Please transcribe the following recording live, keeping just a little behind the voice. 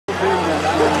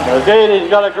Okay, and he's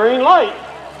got a green light.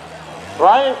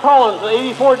 Ryan Collins, the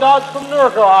 84 Dodge from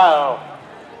Newark, Ohio.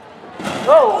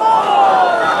 Oh!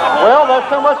 Well, that's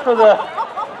so much for the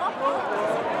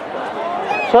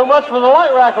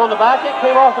light rack on the back. It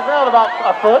came off the ground about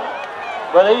a foot,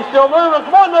 but he's still moving.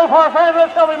 Come on, no par fans,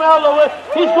 let's help him out a little bit.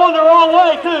 He's going the wrong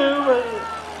way too.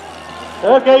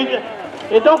 Okay,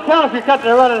 it don't count if you're cutting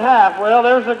the run in half. Well,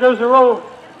 there goes the roll.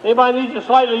 Anybody needs a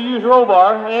slightly used roll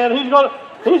bar, and he's going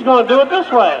to do it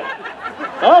this way.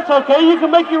 That's okay. You can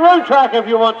make your road track if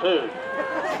you want to.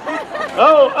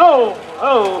 Oh, oh,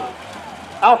 oh.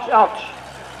 Ouch, ouch.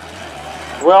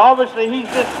 Well, obviously he's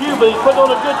just cute, but he's putting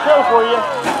on a good show for you.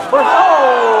 Oh!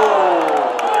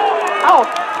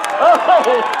 Ouch!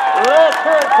 Okay, let's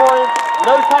hear it for him.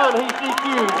 No time, he's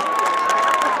DQ'd.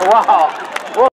 Wow.